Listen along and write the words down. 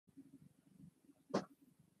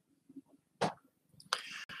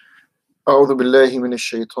أعوذ بالله من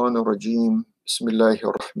الشيطان الرجيم بسم الله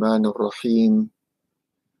الرحمن الرحيم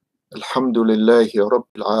الحمد لله رب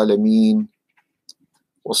العالمين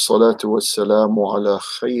والصلاة والسلام على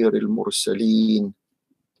خير المرسلين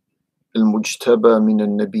المجتبى من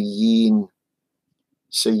النبيين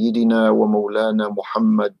سيدنا ومولانا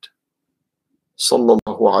محمد صلى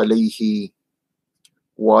الله عليه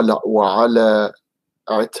وعلى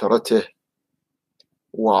عترته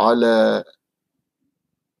وعلى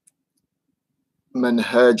من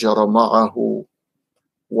هاجر معه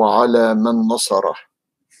وعلى من نصره.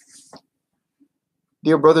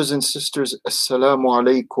 Dear brothers and sisters, Assalamu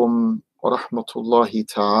alaikum wa rahmatullahi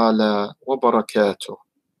ta'ala wa barakatuh.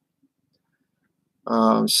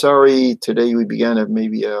 Sorry, today we began at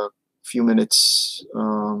maybe a few minutes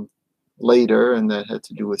later, and that had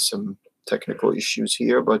to do with some technical issues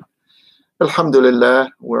here, but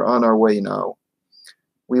alhamdulillah, we're on our way now.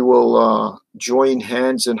 We will join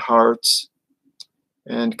hands and hearts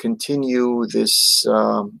and continue this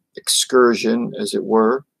excursion, as it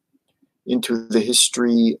were, into the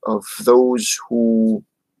history of those who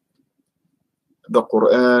the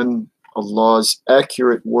Quran, Allah's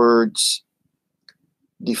accurate words,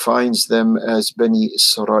 defines them as Bani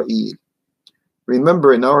Isra'eel.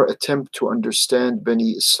 Remember, in our attempt to understand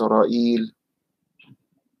Bani Isra'eel,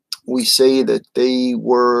 we say that they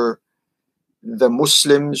were the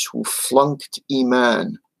Muslims who flunked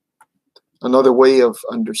Iman. Another way of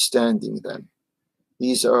understanding them.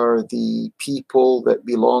 These are the people that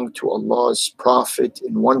belong to Allah's Prophet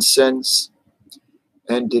in one sense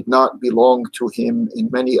and did not belong to him in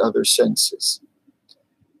many other senses.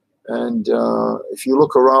 And if you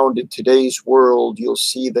look around in today's world, you'll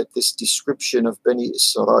see that this description of Bani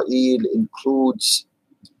Isra'eel includes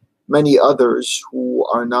many others who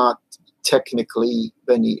are not technically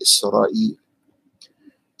Bani Isra'eel.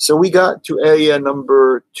 So we got to ayah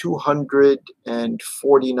number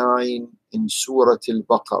 249 in Surah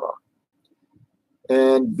Al-Baqarah.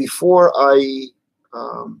 And before I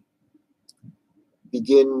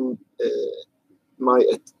begin my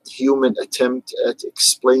human attempt at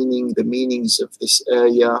explaining the meanings of this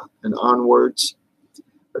ayah and onwards,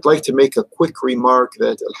 I'd like to make a quick remark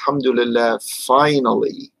that alhamdulillah,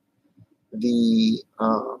 finally, the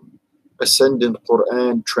Ascendant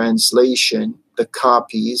Quran translation, the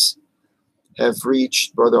copies, have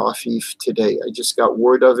reached Brother Afif today. I just got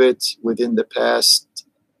word of it within the past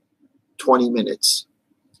 20 minutes.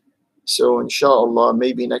 So inshallah,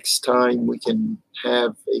 maybe next time we can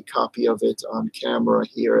have a copy of it on camera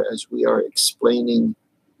here as we are explaining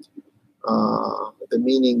the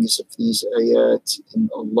meanings of these ayat in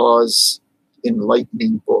Allah's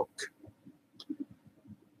enlightening book.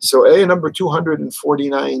 So ayah number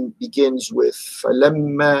 249 begins with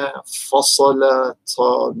فَلَمَّا فَصَلَ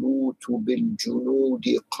طَالُوتُ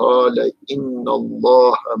بِالْجُنُودِ قَالَ إِنَّ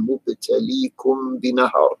اللَّهَ مُبْتَلِيكُمْ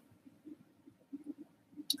بِنَهَرٍ.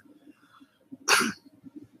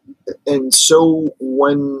 And so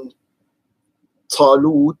when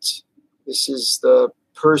Talut, this is the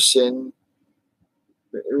person,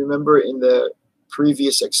 remember in the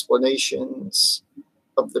previous explanations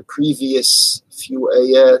of the previous few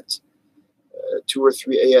ayat, 2 or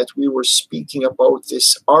 3 ayat, we were speaking about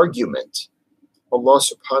this argument. Allah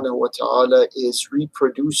subhanahu wa ta'ala is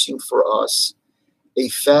reproducing for us a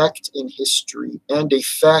fact in history and a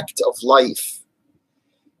fact of life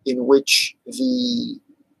in which the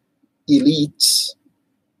elites,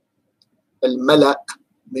 al-malak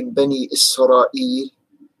min Bani Isra'eel,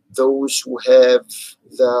 those who have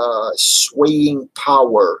the swaying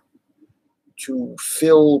power to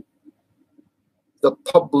fill the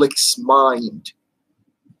public's mind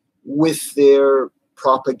with their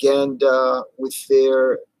propaganda, with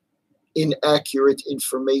their inaccurate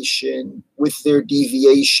information, with their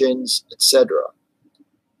deviations, etc.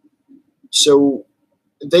 So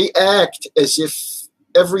they act as if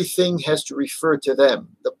everything has to refer to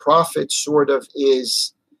them. The Prophet sort of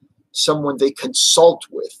is someone they consult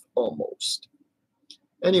with almost.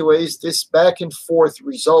 Anyways, this back and forth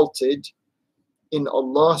resulted in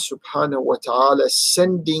Allah subhanahu wa ta'ala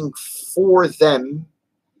sending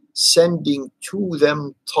to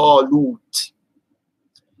them Talut.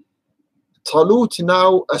 Talut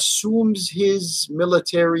now assumes his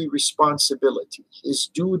military responsibility. His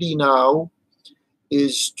duty now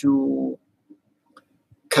is to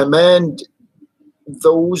command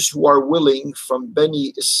those who are willing from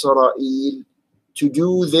Bani Isra'eel to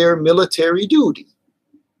do their military duty.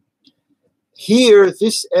 Here,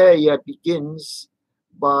 this ayah begins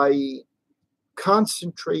by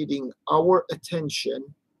concentrating our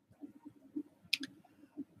attention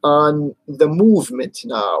on the movement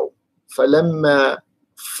now. فَلَمَّا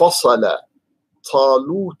فصل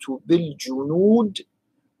طالوت بالجنود,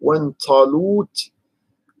 when Talut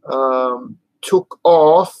took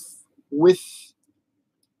off with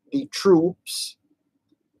the troops.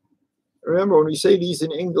 Remember, when we say these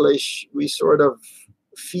in English, we sort of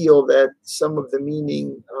feel that some of the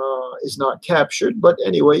meaning is not captured. But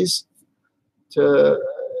anyways, to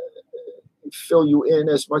fill you in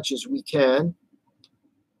as much as we can.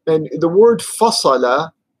 And the word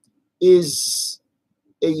fasala is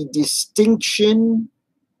a distinction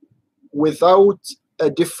without a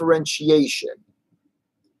differentiation.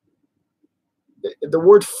 The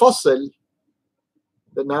word fasl,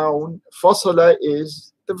 the noun, fasala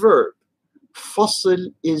is the verb.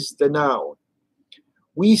 Fasl is the noun.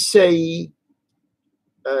 We say,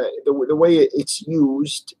 the way it's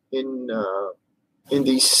used in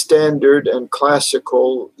the standard and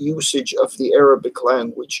classical usage of the Arabic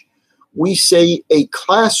language, we say a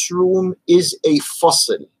classroom is a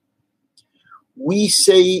fasl. We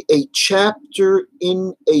say a chapter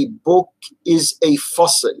in a book is a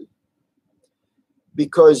fasl,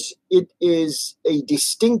 because it is a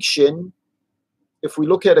distinction. If we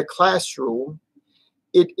look at a classroom,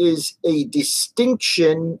 it is a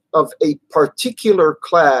distinction of a particular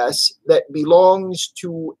class that belongs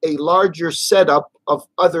to a larger setup of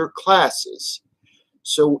other classes.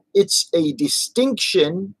 So it's a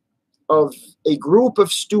distinction of a group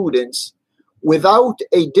of students without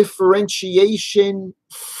a differentiation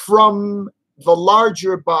from the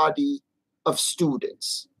larger body of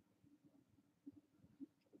students.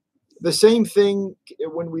 The same thing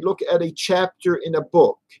when we look at a chapter in a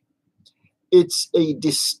book. It's a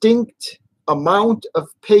distinct amount of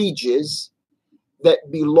pages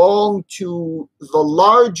that belong to the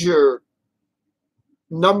larger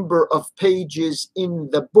number of pages in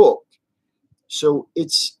the book. So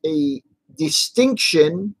it's a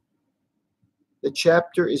distinction. The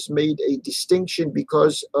chapter is made a distinction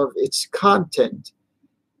because of its content,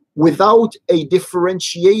 without a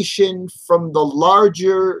differentiation from the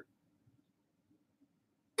larger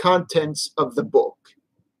contents of the book.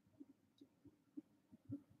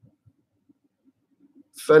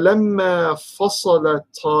 فلما فصل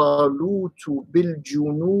طالوت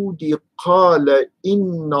بالجنود قال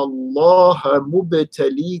إن الله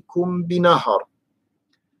مبتليكم بنهر.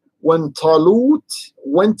 When Talut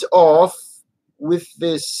went off with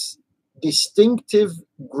this distinctive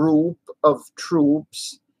group of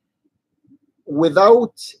troops,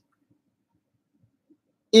 without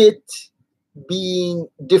it being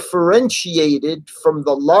differentiated from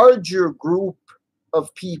the larger group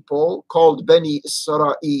of people called Bani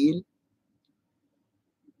Isra'eel,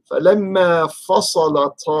 فلما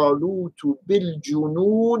فصل طالوت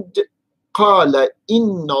بالجنود قال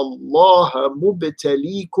إن الله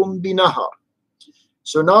مبتليكم بنهر.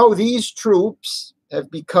 So now these troops have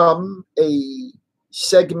become a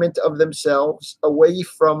segment of themselves away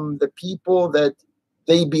from the people that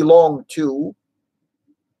they belong to.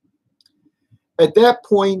 At that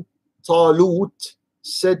point, Talut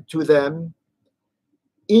said to them,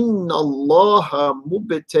 Inna Allah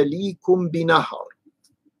mubtalikum binahar.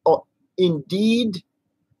 Indeed,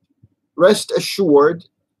 rest assured,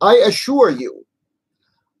 I assure you,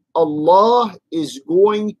 Allah is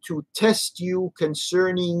going to test you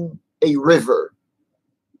concerning a river.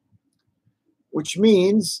 Which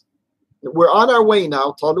means we're on our way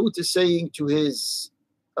now. Talut is saying to his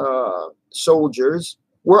soldiers,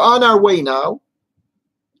 we're on our way now.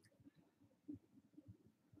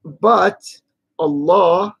 But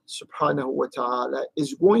Allah subhanahu wa ta'ala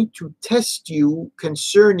is going to test you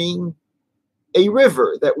concerning a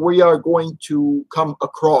river that we are going to come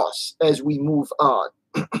across as we move on.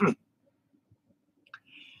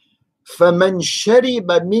 فَمَنْ شَرِبَ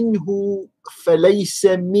مِنْهُ فَلَيْسَ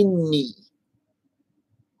مِنِّي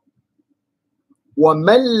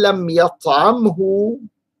وَمَنْ لَمْ يَطْعَمْهُ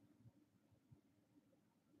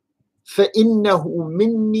فَإِنَّهُ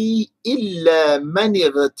مِنِّي إِلَّا مَنِ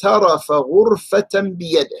اغْتَرَفَ غُرْفَةً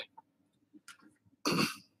بِيَدِهِ.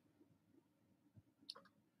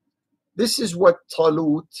 This is what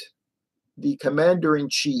Talut, the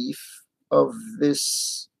commander-in-chief of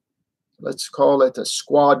this, let's call it a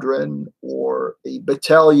squadron or a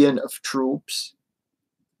battalion of troops,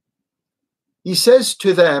 he says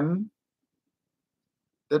to them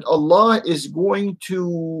that Allah is going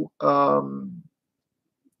to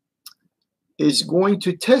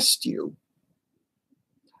test you.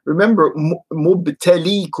 Remember,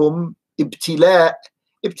 mubtalikum, ibtila.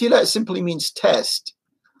 Ibtila simply means test.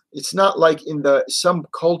 It's not like in some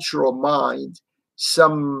cultural mind,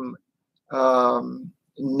 some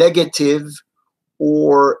negative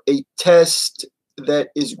or a test that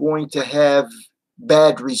is going to have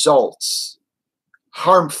bad results,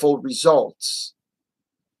 harmful results.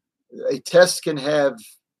 A test can have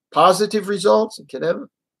positive results, it can have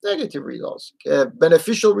negative results, it can have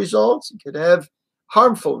beneficial results, it can have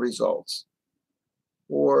harmful results,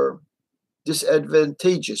 or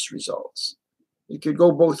disadvantageous results. It could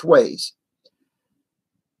go both ways.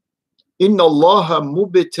 Inna Allaha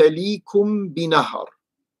mubtalikum binahar.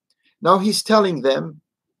 Now he's telling them,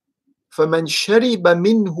 فَمَنْ شَرِبَ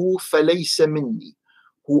مِنْهُ فَلَيْسَ مِنِّي.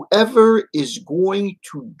 Whoever is going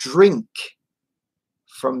to drink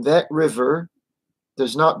from that river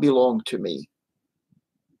does not belong to me.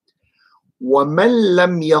 وَمَنْ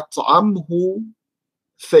لَمْ يَطْعَمْهُ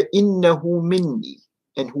فَإِنَّهُ مِنِّي.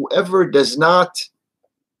 And whoever does not,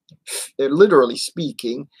 literally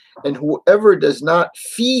speaking, and whoever does not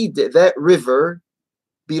feed that river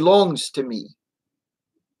belongs to me.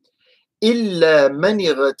 إِلَّا مَنِ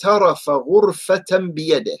اغْتَرَفَ غُرْفَةً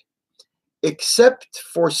بِيَدِهِ. Except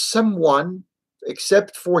for someone,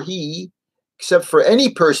 except for any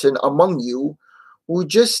person among you who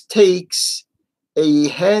just takes a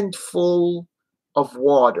handful of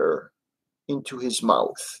water into his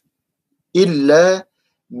mouth. إِلَّا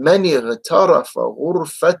مَنِ اغْتَرَفَ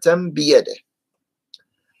غُرْفَةً بِيَدِهِ.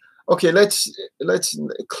 Okay, let's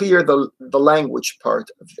clear the language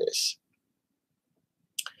part of this.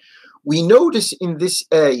 We notice in this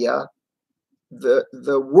ayah,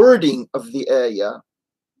 the wording of the ayah,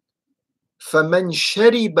 فَمَنْ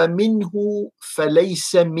شَرِبَ مِنْهُ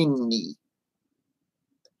فَلَيْسَ مِنِّي.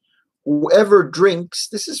 Whoever drinks,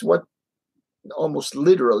 this is what almost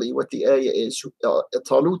literally what the ayah is.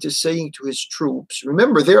 Talut is saying to his troops,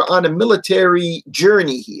 remember, they're on a military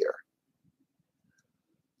journey here.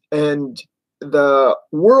 And the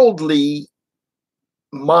worldly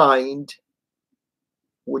mind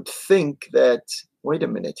would think that, wait a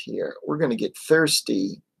minute here, we're going to get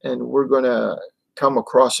thirsty and we're going to come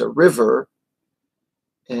across a river.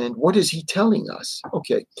 And what is he telling us?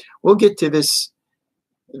 Okay, we'll get to this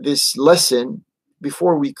lesson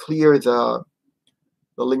before we clear the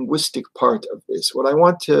linguistic part of this. What I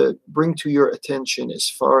want to bring to your attention as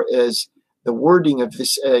far as the wording of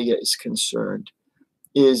this ayah is concerned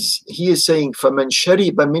is he is saying, فَمَنْ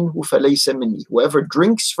شَرِبَ مِنْهُ فَلَيْسَ مِنِّي. Whoever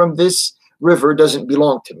drinks from this river doesn't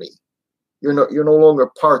belong to me. You're no longer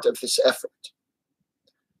part of this effort.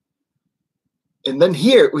 And then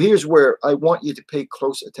here's where I want you to pay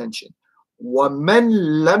close attention. وَمَنْ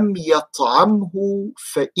لَمْ يَطْعَمْهُ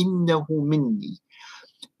فَإِنَّهُ مِنِّي.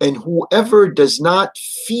 And whoever does not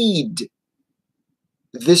feed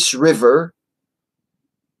this river,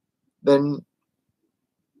 then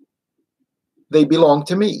they belong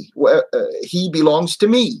to me. He belongs to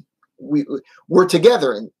me. We're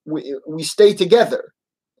together and we stay together.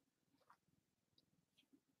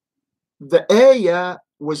 The ayah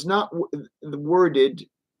was not worded,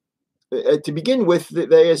 to begin with, the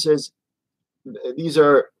ayah says, these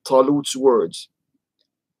are Talut's words.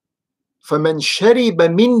 فَمَنْ شَرِبَ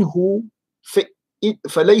مِنْهُ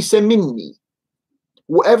فَلَيْسَ مِنِّي.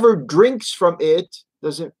 Whoever drinks from it,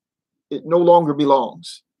 it no longer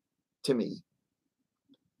belongs to me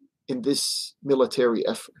in this military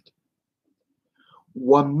effort.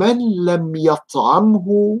 وَمَنْ لَمْ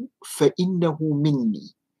يَطْعَمْهُ فَإِنَّهُ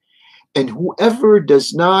مِنِّي. And whoever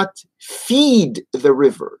does not feed the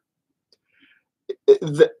river,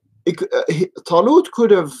 Talut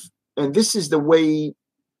could have, and this is the way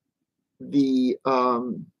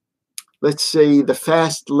let's say the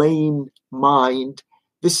fast lane mind,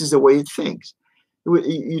 this is the way it thinks.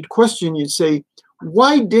 You'd question, you'd say,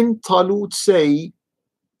 why didn't Talut say,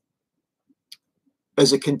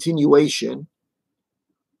 as a continuation,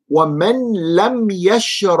 وَمَنْ لَمْ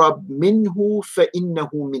يَشْرَبْ مِنْهُ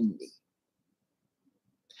فَإِنَّهُ مِنِّي.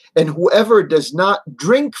 And whoever does not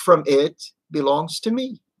drink from it belongs to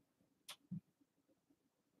me.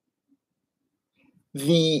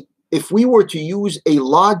 If we were to use a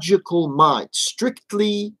logical mind,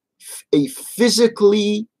 strictly a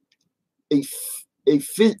physically, a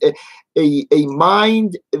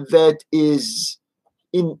mind that is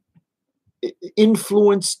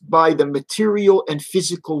influenced by the material and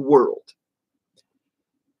physical world,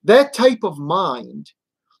 that type of mind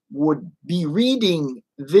would be reading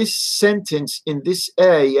this sentence in this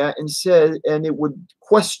ayah and it would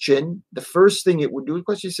question, the first thing it would do, the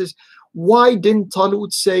question says, why didn't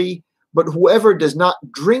Talut say, but whoever does not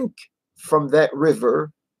drink from that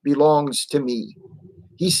river belongs to me?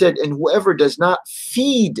 He said, and whoever does not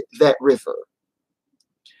feed that river.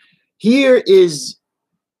 Here is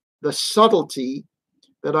the subtlety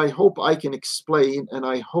that I hope I can explain, and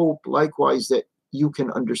I hope likewise that you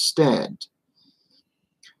can understand.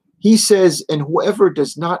 He says, and whoever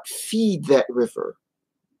does not feed that river.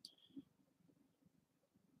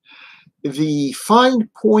 The fine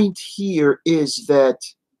point here is that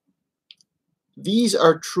these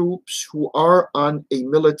are troops who are on a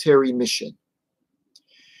military mission.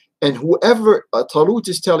 And whoever, Talut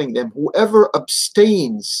is telling them, whoever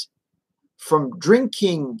abstains from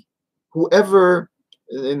drinking, whoever,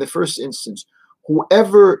 in the first instance,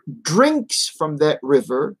 whoever drinks from that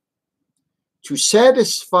river to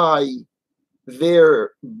satisfy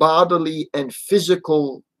their bodily and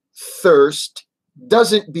physical thirst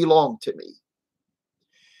doesn't belong to me.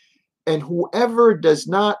 And whoever does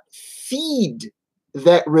not feed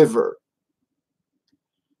that river.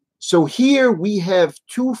 So here we have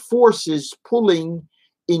two forces pulling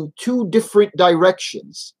in two different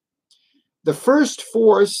directions. The first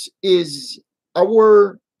force is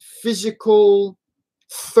our physical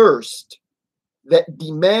thirst that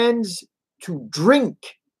demands to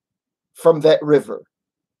drink from that river.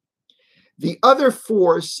 The other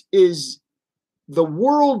force is the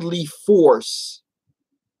worldly force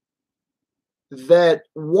that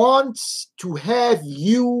wants to have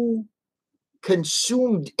you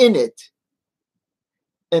consumed in it,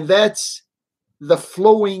 and that's the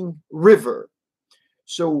flowing river.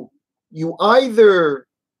 So you either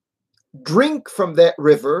drink from that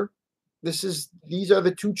river. These are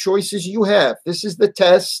the two choices you have. This is the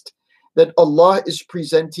test that Allah is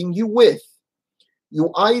presenting you with.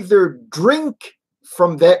 You either drink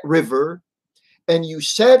from that river and you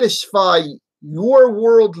satisfy your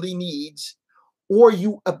worldly needs, or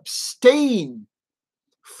you abstain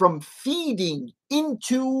from feeding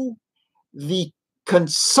into the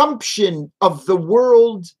consumption of the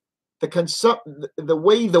world, the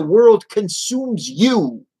way the world consumes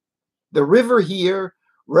you. The river here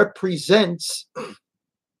represents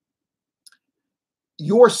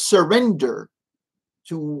your surrender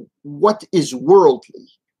to what is worldly.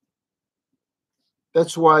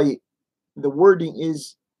 That's why the wording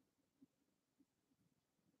is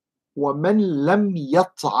وَمَنْ لَمْ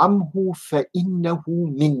يَطْعَمْهُ فَإِنَّهُ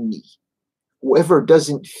مِنِّي. Whoever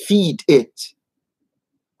doesn't feed it.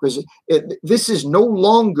 Because this is no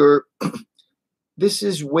longer, this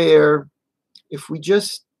is where, if we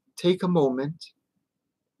just take a moment,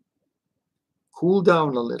 cool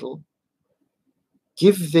down a little,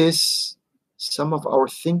 give this some of our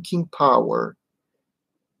thinking power,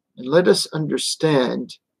 and let us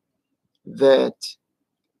understand that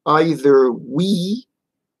either we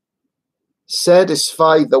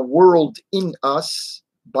satisfy the world in us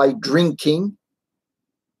by drinking.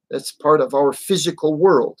 That's part of our physical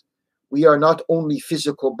world. We are not only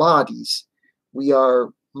physical bodies, we are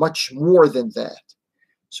much more than that.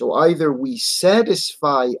 So either we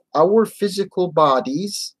satisfy our physical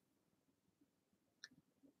bodies,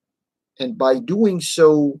 and by doing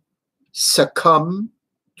so succumb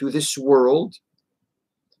to this world,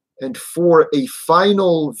 and for a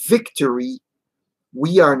final victory,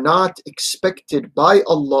 we are not expected by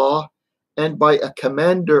Allah and by a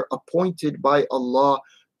commander appointed by Allah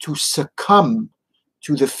to succumb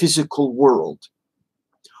to the physical world.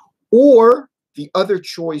 Or the other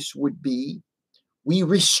choice would be we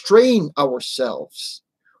restrain ourselves,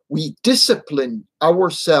 we discipline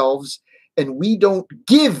ourselves, and we don't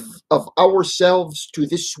give of ourselves to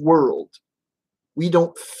this world. We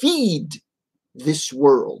don't feed this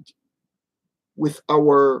world with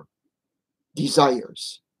our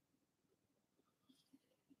desires.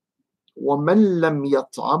 وَمَنْ لَمْ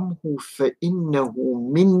يَطْعَمْهُ فَإِنَّهُ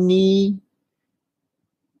مِنِّي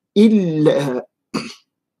إِلَّا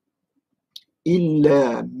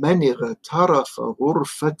مَنِ اغْتَرَفَ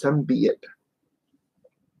غُرْفَةً بِيَدِهِ.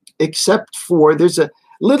 Except for, there's a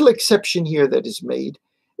little exception here that is made.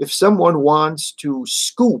 If someone wants to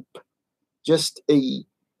scoop just a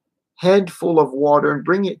handful of water and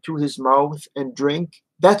bring it to his mouth and drink,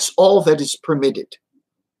 that's all that is permitted.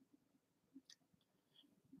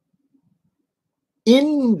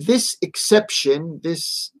 In this exception,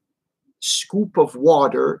 this scoop of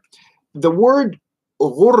water, the word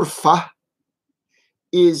ghurfa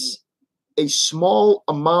is a small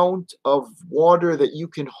amount of water that you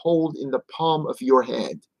can hold in the palm of your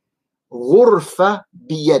hand. Ghurfa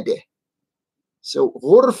biyadeh. So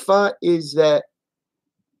ghurfa is that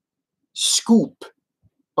scoop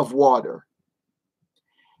of water.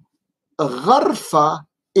 A gharfa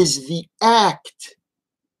is the act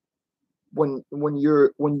when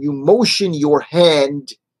you motion your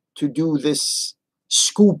hand to do this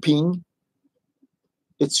scooping.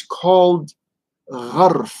 It's called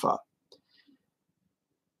gharfa.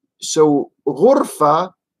 So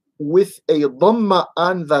ghurfa with a dhamma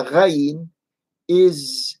on the ghayn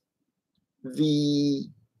is the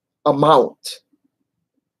amount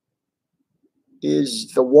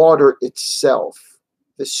is the water itself,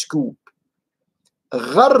 the scoop.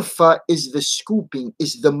 Gharfa is the scooping,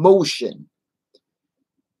 is the motion.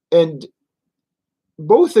 And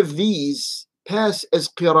both of these pass as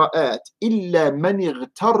qira'at. إِلَّا مَنِ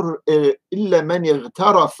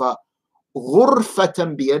اغْتَرَفَ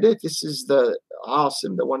غُرْفَةً بِيَدِهِ. This is the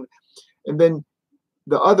Asim, the one. And then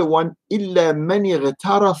the other one, إِلَّا مَنِ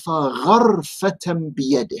اغْتَرَفَ غَرْفَةً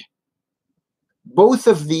بِيَدِهِ. Both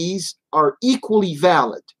of these are equally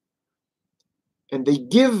valid. And they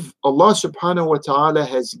give, Allah subhanahu wa ta'ala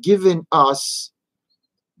has given us,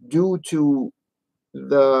 due to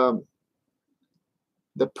the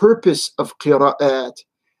purpose of qira'at,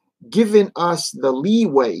 given us the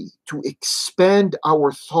leeway to expand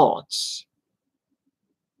our thoughts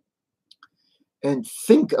and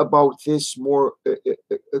think about this more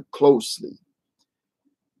closely.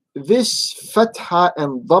 This fatha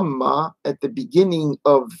and dhamma at the beginning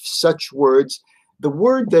of such words, the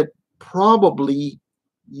word that probably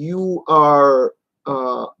you are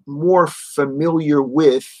more familiar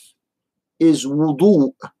with is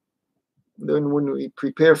wudu. Then when we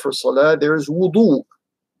prepare for salah, there is wudu.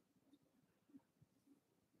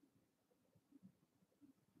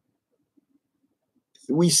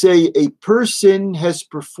 We say a person has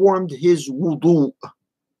performed his wudu.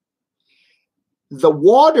 The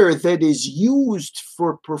water that is used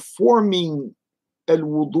for performing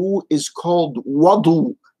al-wudu is called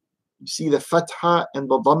wadu. You see the fatha and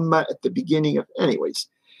the dhamma at the beginning of. Anyways,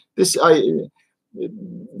 this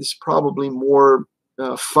is probably more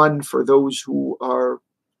fun for those who are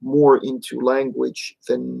more into language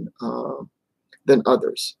than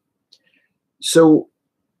others. So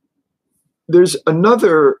there's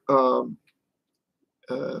another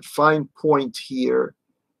fine point here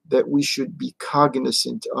that we should be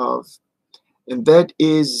cognizant of, and that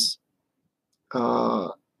is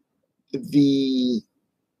the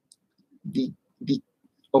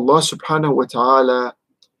Allah subhanahu wa ta'ala,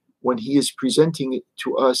 when He is presenting it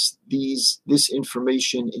to us, this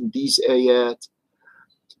information in these ayat,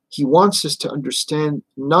 He wants us to understand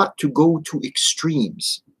not to go to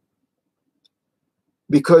extremes,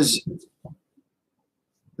 because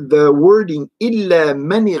the wording إِلَّا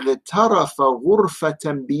مَنِ اغْتَرَفَ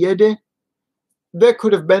غُرْفَةً بِيَدِهِ, that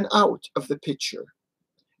could have been out of the picture.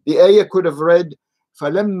 The ayah could have read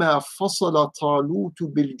فَلَمَّا فَصَلَ طَالُوتُ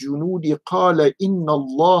بِالْجُنُودِ قَالَ إِنَّ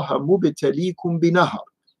اللَّهَ مُبْتَلِيكُمْ بِنَهَرٍ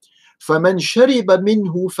فَمَنْ شَرِبَ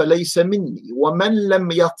مِنْهُ فَلَيْسَ مِنِّي وَمَنْ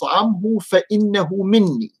لَمْ يَطْعَمْهُ فَإِنَّهُ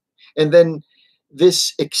مِنِّي. And then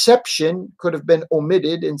this exception could have been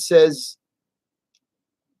omitted and says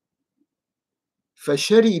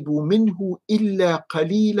فَشَرِبُوا مِنْهُ إِلَّا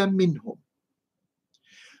قَلِيلًا مِنْهُمْ.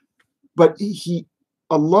 But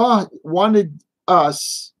Allah wanted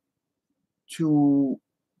us to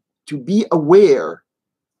be aware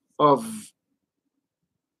of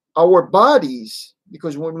our bodies,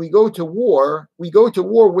 because when we go to war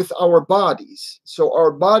with our bodies. So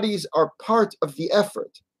our bodies are part of the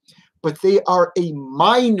effort, but they are a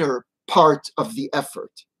minor part of the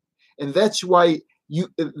effort. And that's why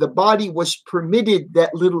the body was permitted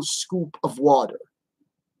that little scoop of water.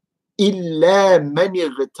 إِلَّا مَنِ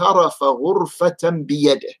اغْتَرَفَ غُرْفَةً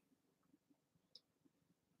بِيَدِهِ.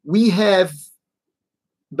 We have,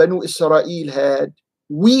 Banu Isra'eel had,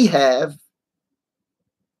 we have,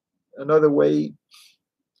 another way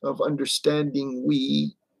of understanding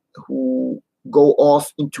we who go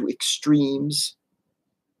off into extremes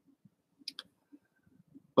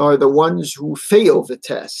are the ones who fail the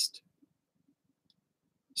test.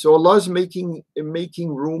 So Allah is making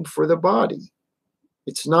room for the body.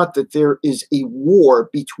 It's not that there is a war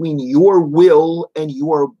between your will and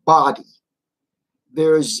your body.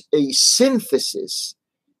 There's a synthesis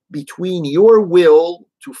between your will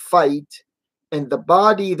to fight and the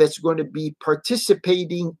body that's going to be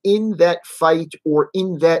participating in that fight or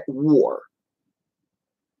in that war.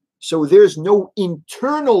 So there's no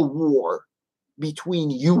internal war between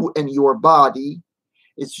you and your body.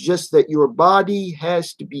 It's just that your body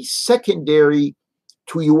has to be secondary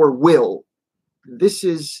to your will. This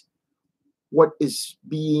is what is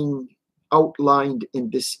being outlined in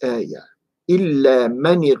this ayah. إِلَّا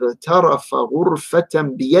مَنِ اغْتَرَفَ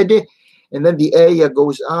غُرْفَةً بِيَدِهِ. And then the ayah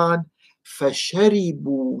goes on,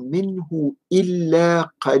 فَشَرِبُوا مِنْهُ إِلَّا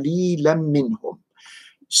قَلِيلًا مِنْهُمْ.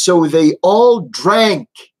 So they all drank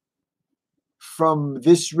from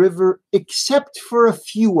this river except for a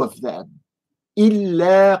few of them.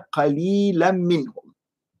 إِلَّا قَلِيلًا مِنْهُمْ.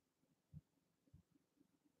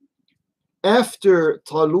 After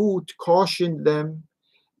Talut cautioned them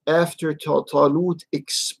after Talut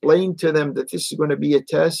explained to them that this is going to be a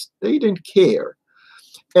test, they didn't care.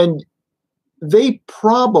 And they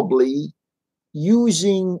probably,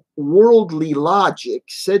 using worldly logic,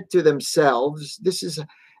 said to themselves, this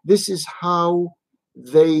is how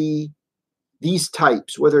these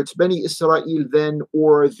types, whether it's Bani Isra'eel then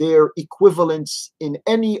or their equivalents in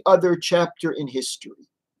any other chapter in history,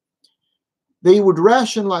 they would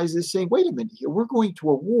rationalize this saying, wait a minute here, we're going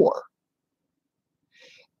to a war.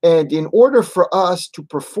 And in order for us to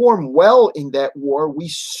perform well in that war, we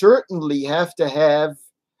certainly have to have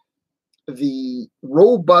the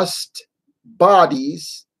robust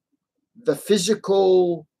bodies, the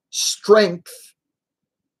physical strength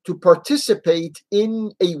to participate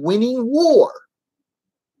in a winning war.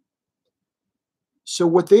 So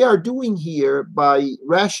what they are doing here by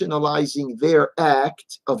rationalizing their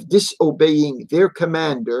act of disobeying their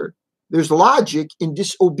commander, there's logic in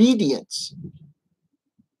disobedience.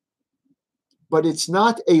 But it's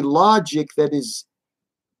not a logic that is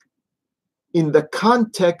in the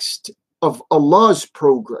context of Allah's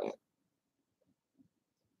program.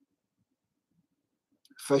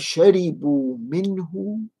 فَشَرِبُوا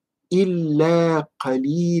مِنْهُ إِلَّا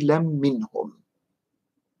قَلِيلًا مِنْهُمْ.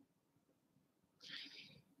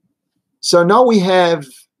 So now we have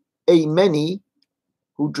a many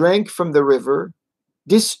who drank from the river,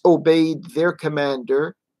 disobeyed their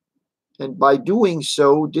commander, and by doing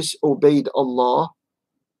so disobeyed Allah,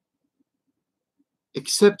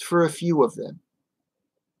 except for a few of them.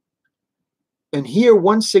 And here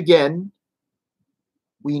once again,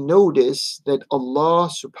 we notice that Allah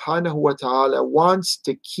subhanahu wa ta'ala wants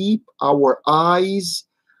to keep our eyes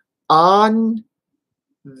on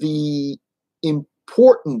the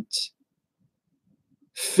important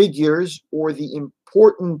figures or the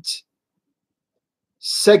important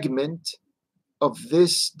segment of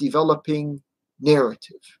this developing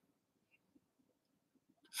narrative.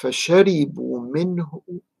 فَشَرِبُوا مِنْهُ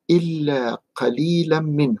إِلَّا قَلِيلًا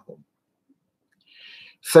مِنْهُمْ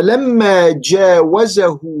فَلَمَّا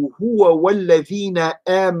جَاوَزَهُ هُوَ وَالَّذِينَ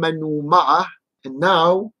آمَنُوا مَعَهُ. And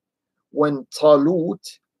now, when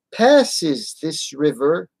Talut passes this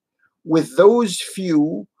river with those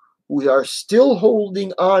few who are still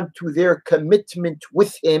holding on to their commitment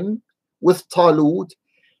with him, with Talut,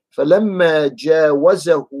 فَلَمَّا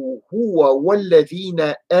جَاوَزَهُ هُوَ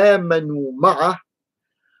وَالَّذِينَ آمَنُوا مَعَهُ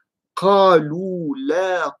قالوا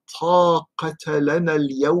لا طاقة لنا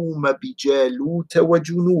اليوم بجالوت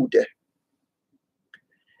وجنوده.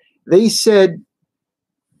 They said,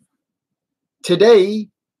 today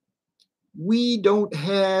we don't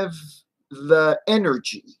have the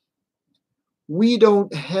energy, we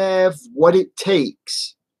don't have what it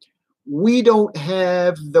takes, we don't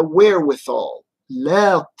have the wherewithal.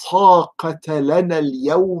 لا طاقة لنا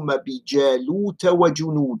اليوم بجالوت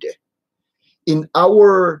وجنوده. In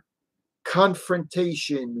our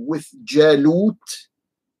confrontation with Jalut,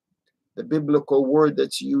 the biblical word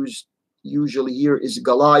that's used usually here is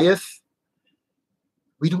Goliath,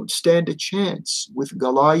 we don't stand a chance with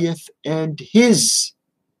Goliath and his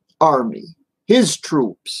army, his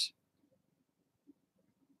troops.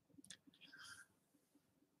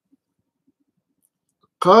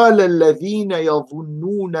 قال الذين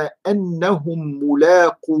يظنون أنهم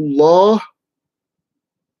ملاقو الله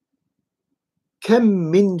كم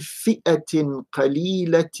من فئة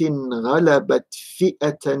قليلة غلبت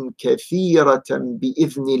فئة كثيرة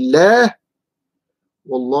بإذن الله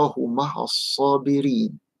والله مع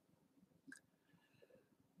الصابرين.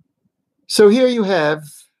 So here you have,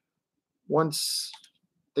 once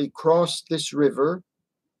they crossed this river,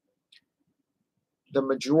 the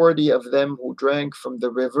majority of them who drank from the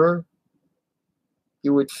river,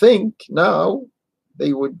 you would think now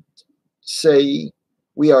they would say,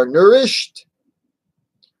 we are nourished,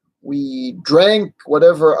 we drank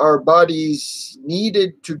whatever our bodies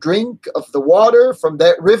needed to drink of the water from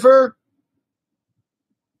that river,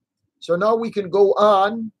 so now we can go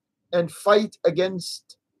on and fight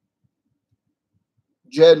against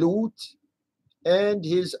Jalut and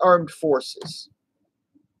his armed forces.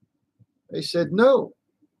 They said, no,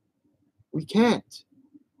 we can't.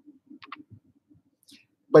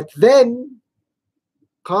 But then,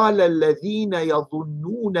 قال الذين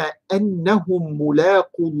يظنون أنهم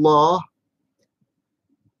ملاقو الله,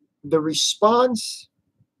 the response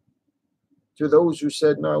to those who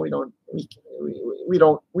said, no, we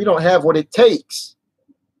don't have what it takes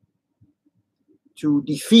to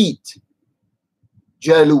defeat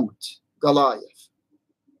Jalut, Goliath.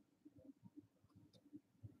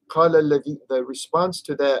 The response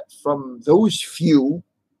to that from those few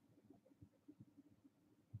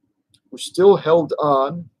who still held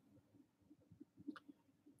on,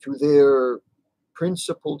 to their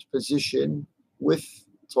principled position with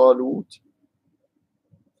Talut,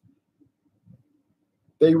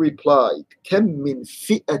 they replied, كم من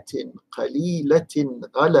فئة قليلة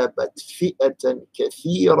غلبت فئة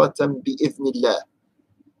كثيرة بإذن الله.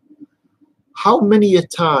 How many a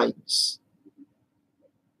times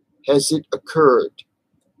has it occurred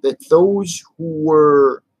that those who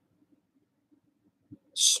were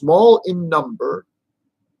small in number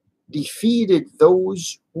defeated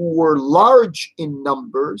those who were large in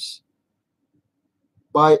numbers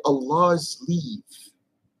by Allah's leave?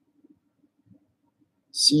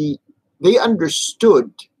 See, they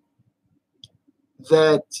understood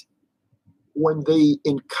that when they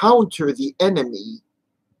encounter the enemy,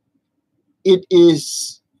 it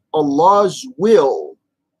is Allah's will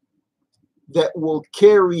that will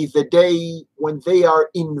carry the day when they are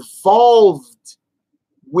involved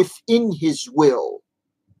within His will.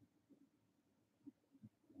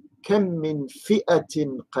 كم من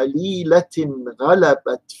فئة قليلة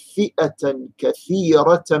غلبت فئة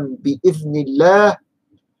كثيرة بإذن الله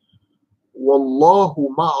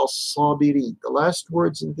والله مع الصابرين. The last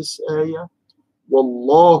words in this ayah,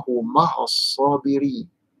 والله مع الصابرين.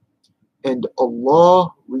 And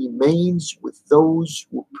Allah remains with those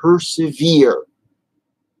who persevere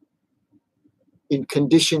in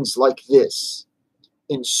conditions like this,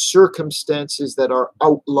 in circumstances that are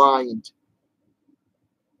outlined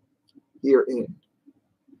herein.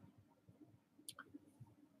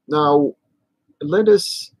 Now, let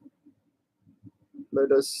us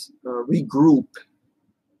regroup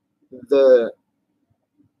the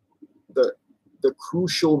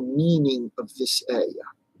crucial meaning of this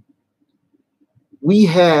ayah. We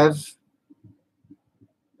have,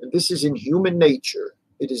 and this is in human nature,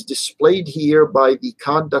 it is displayed here by the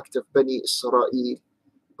conduct of Bani Isra'eel,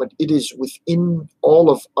 but it is within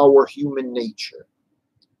all of our human nature.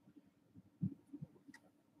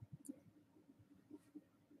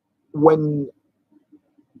 When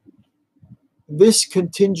this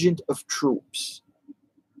contingent of troops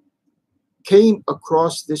came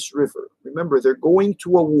across this river, remember, they're going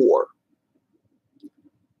to a war,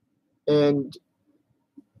 and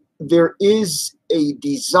there is a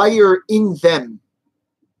desire in them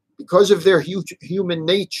because of their human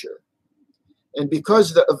nature and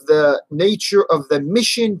because of the nature of the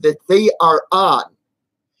mission that they are on.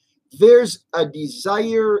 There's a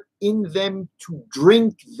desire in them to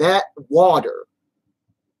drink that water.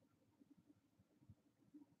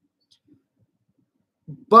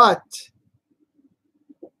 But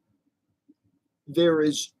there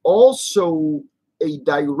is also a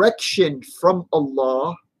direction from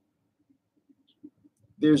Allah.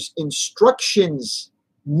 There's instructions,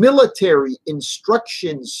 military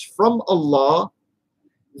instructions from Allah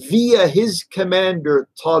via His commander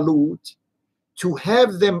Talut to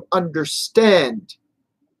have them understand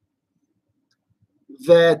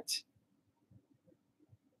that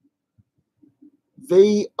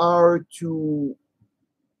they are to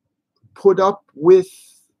put up with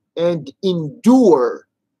and endure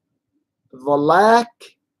the lack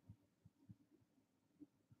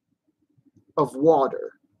of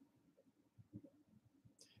water,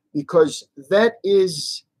 because that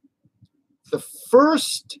is the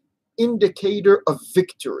first indicator of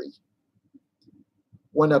victory.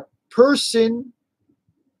 When a person,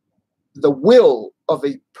 the will of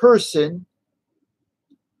a person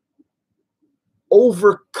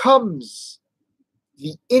overcomes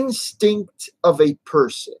the instinct of a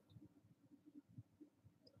person.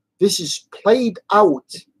 This is played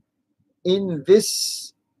out in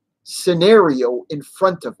this scenario in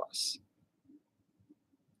front of us.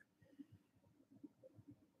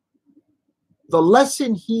 The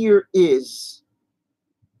lesson here is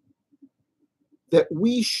that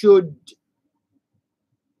we should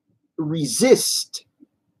resist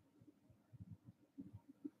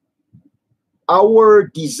our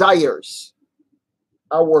desires,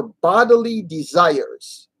 our bodily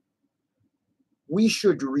desires. We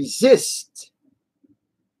should resist,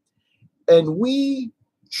 and we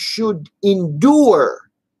should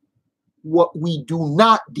endure what we do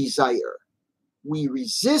not desire. We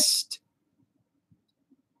resist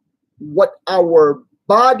what our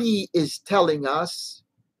body is telling us,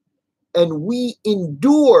 and we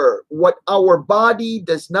endure what our body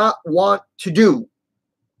does not want to do.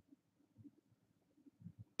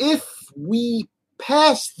 If we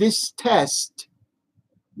pass this test,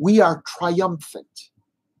 we are triumphant.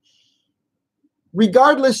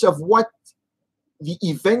 Regardless of what the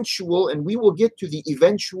eventual, and we will get to the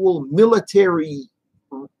eventual military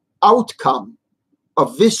outcome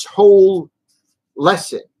of this whole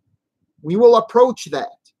lesson. We will approach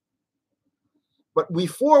that. But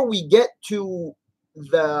before we get to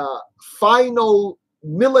the final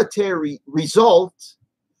military result,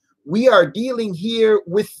 we are dealing here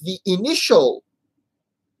with the initial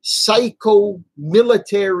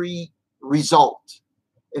psycho-military result.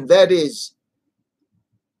 And that is,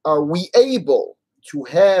 are we able to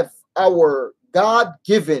have our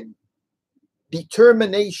God-given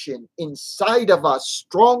determination inside of us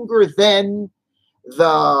stronger than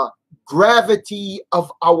the gravity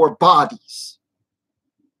of our bodies?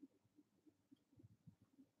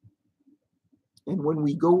 And when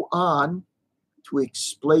we go on to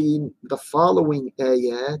explain the following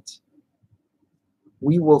ayat,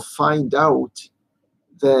 we will find out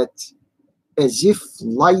that as if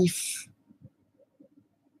life,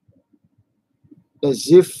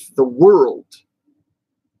 as if the world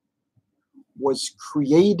was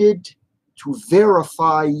created to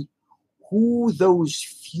verify who those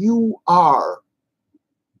few are.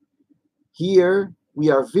 Here we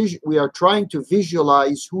are trying to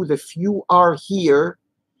visualize who the few are here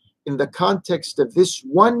in the context of this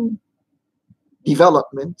one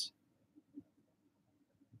development.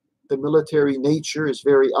 The military nature is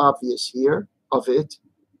very obvious here of it.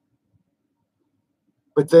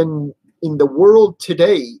 But then in the world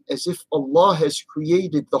today, as if Allah has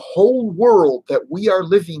created the whole world that we are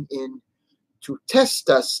living in to test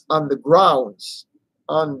us on the grounds,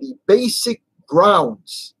 on the basic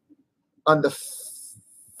grounds, on the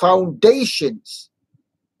foundations,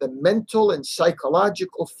 the mental and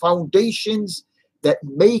psychological foundations that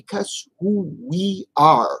make us who we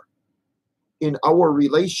are in our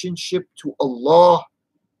relationship to Allah,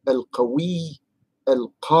 Al-Qawi,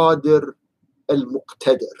 Al-Qadir,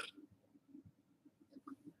 Al-Muqtadir.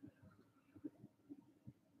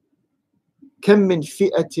 كم من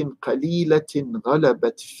فئة قليلة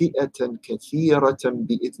غلبت فئة كثيرة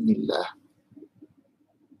بإذن الله.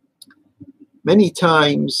 Many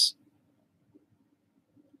times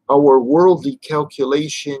our worldly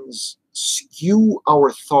calculations skew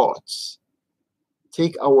our thoughts,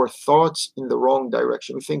 take our thoughts in the wrong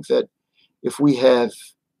direction. We think that if we have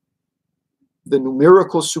the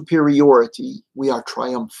numerical superiority, we are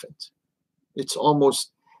triumphant. It's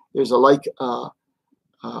almost, there's a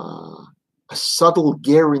subtle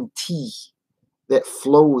guarantee that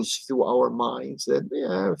flows through our minds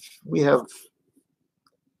that we have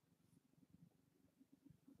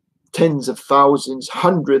tens of thousands,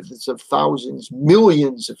 hundreds of thousands,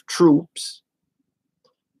 millions of troops,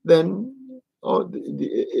 then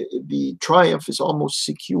the triumph is almost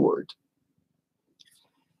secured.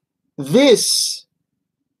 This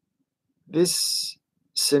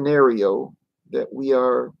scenario that we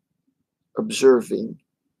are observing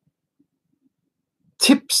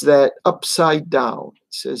tips that upside down.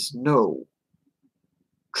 It says, no,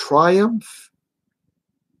 triumph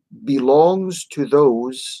belongs to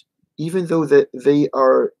those, even though that they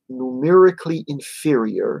are numerically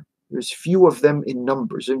inferior. There's few of them in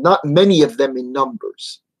numbers, and not many of them in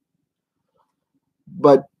numbers.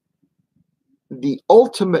 But the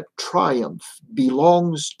ultimate triumph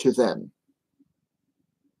belongs to them.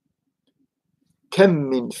 كم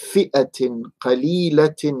من فئة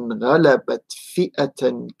قليلة غلبت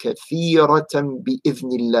فئة كثيرة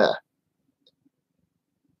بإذن الله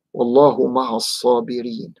والله مع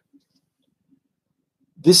الصابرين.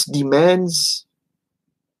 This demands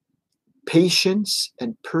patience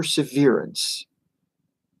and perseverance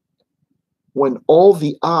when all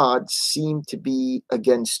the odds seem to be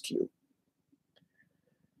against you.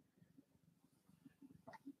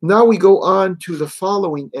 Now we go on to the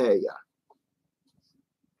following ayah.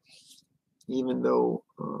 Even though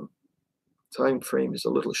time frame is a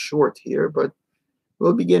little short here, but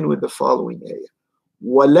we'll begin with the following ayah.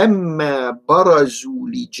 وَلَمَّا بَرَزُوا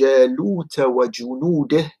لِجَالُوتَ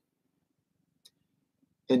وَجُنُودِهِ.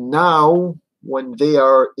 And now, when they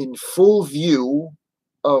are in full view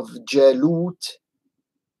of Jalut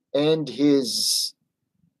and his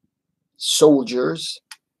soldiers,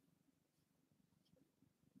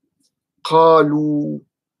 قالوا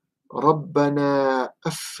ربنا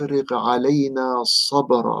أفرغ علينا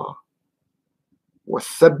صبرا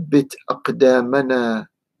وثبت أقدامنا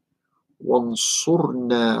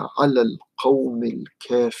وانصرنا على القوم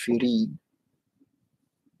الكافرين.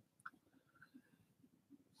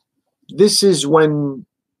 This is when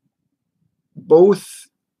both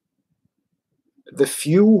the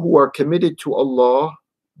few who are committed to Allah,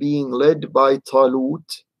 being led by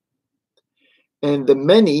Talut, and the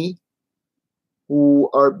many who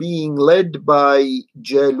are being led by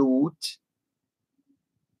Jalut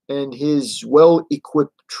and his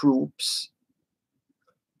well-equipped troops,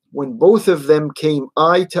 when both of them came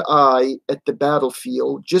eye to eye at the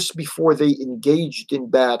battlefield, just before they engaged in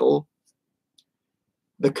battle,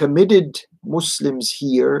 the committed Muslims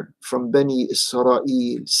here from Bani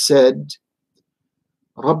Isra'eel said,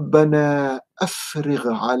 رَبَّنَا أَفْرِغْ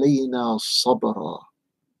عَلَيْنَا صَبْرًا.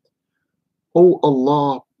 Oh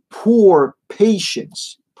Allah, pour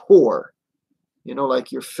patience, pour. You know,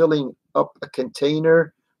 like you're filling up a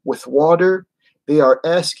container with water. They are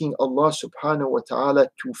asking Allah subhanahu wa ta'ala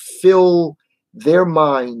to fill their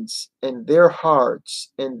minds and their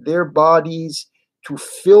hearts and their bodies, to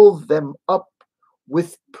fill them up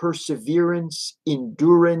with perseverance,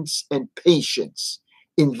 endurance, and patience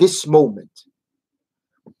in this moment.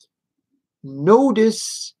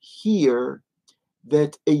 Notice here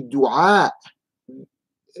that a dua,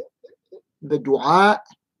 the dua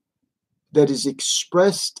that is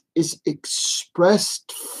expressed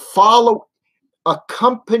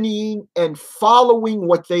accompanying and following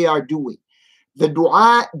what they are doing. The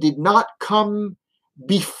dua did not come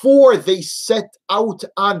before they set out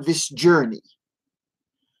on this journey.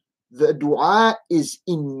 The dua is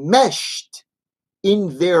enmeshed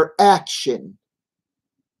in their action.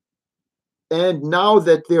 And now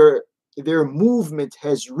that their movement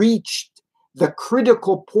has reached the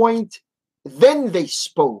critical point, then they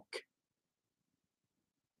spoke.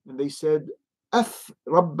 And they said,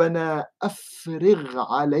 رَبَّنَا أَفْرِغْ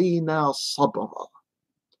عَلَيْنَا صَبْرًا.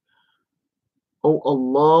 Oh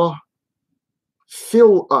Allah,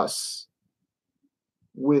 fill us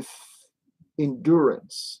with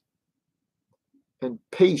endurance and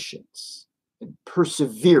patience and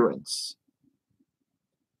perseverance.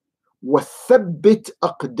 وَثَبِّتْ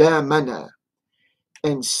أَقْدَامَنَا,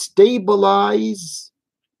 and stabilize.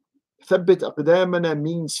 ثَبِّتْ أَقْدَامَنَا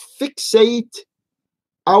means fixate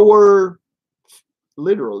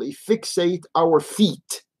literally fixate our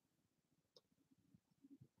feet,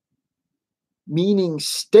 meaning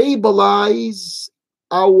stabilize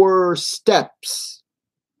our steps.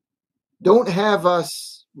 Don't have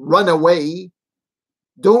us run away.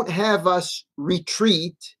 Don't have us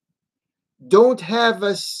retreat. Don't have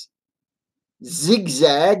us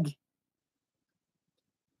zigzag.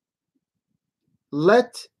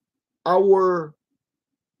 Let our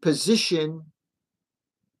position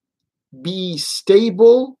be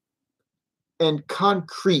stable and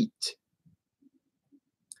concrete.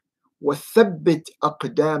 وَثَبِّتْ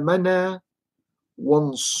أَقْدَامَنَا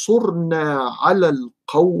وَانصُرْنَا عَلَى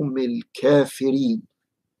الْقَوْمِ الْكَافِرِينَ.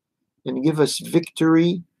 And give us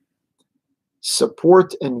victory,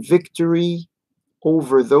 support and victory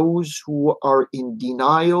over those who are in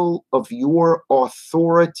denial of your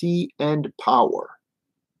authority and power.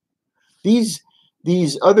 These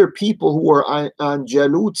other people who are on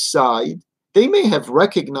Jalut's side, they may have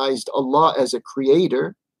recognized Allah as a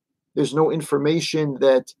creator. There's no information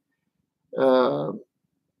that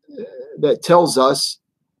tells us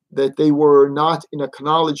that they were not in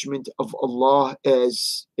acknowledgement of Allah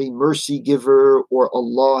as a mercy giver, or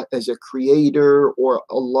Allah as a creator, or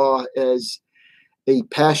Allah as a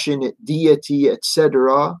passionate deity,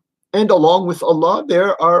 etc. And along with Allah,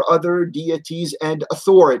 there are other deities and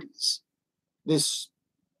authorities. This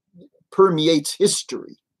permeates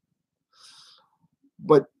history.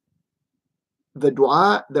 But the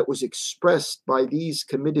dua that was expressed by these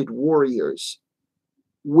committed warriors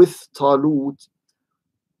with Talut,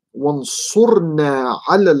 وَانصُرْنَا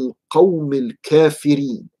عَلَى الْقَوْمِ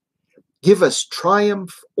الْكَافِرِينَ, give us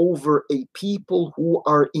triumph over a people who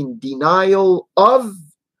are in denial of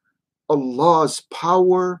Allah's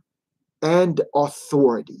power and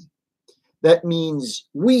authority. That means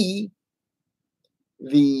we,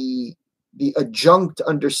 the adjunct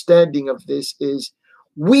understanding of this is,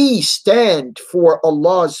 we stand for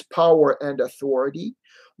Allah's power and authority.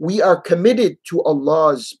 We are committed to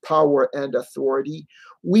Allah's power and authority.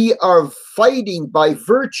 We are fighting by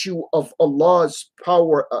virtue of Allah's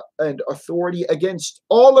power and authority against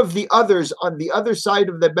all of the others on the other side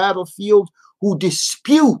of the battlefield who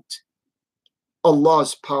dispute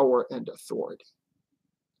Allah's power and authority.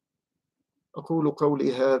 أقول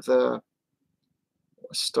قولي هذا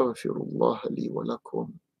وأستغفر الله لي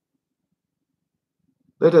ولكم.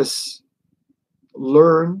 Let us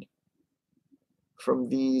learn from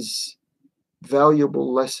these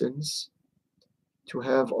valuable lessons to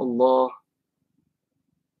have Allah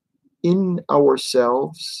in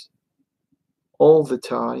ourselves all the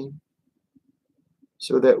time,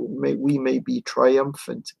 so that we may be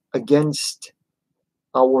triumphant against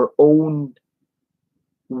our own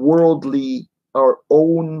worldly, our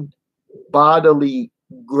own bodily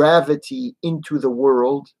gravity into the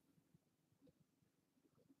world.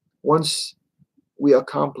 Once we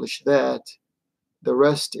accomplish that, The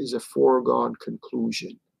rest is a foregone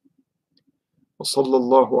conclusion. وصلى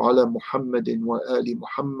الله على محمد وآل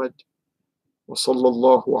محمد وصلى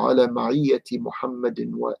الله على معية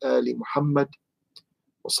محمد وآل محمد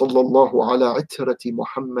وصلى الله على عترة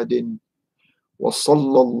محمد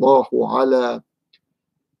وصلى الله على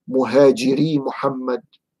مهاجري محمد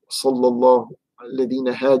وصلى الله الذين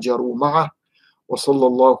هاجروا معه وصلى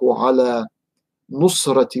الله على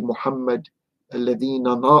نصرة محمد الذين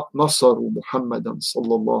نصروا محمدا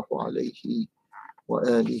صلى الله عليه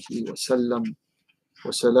وآله وسلم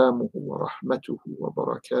وسلامه ورحمته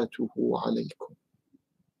وبركاته عليكم.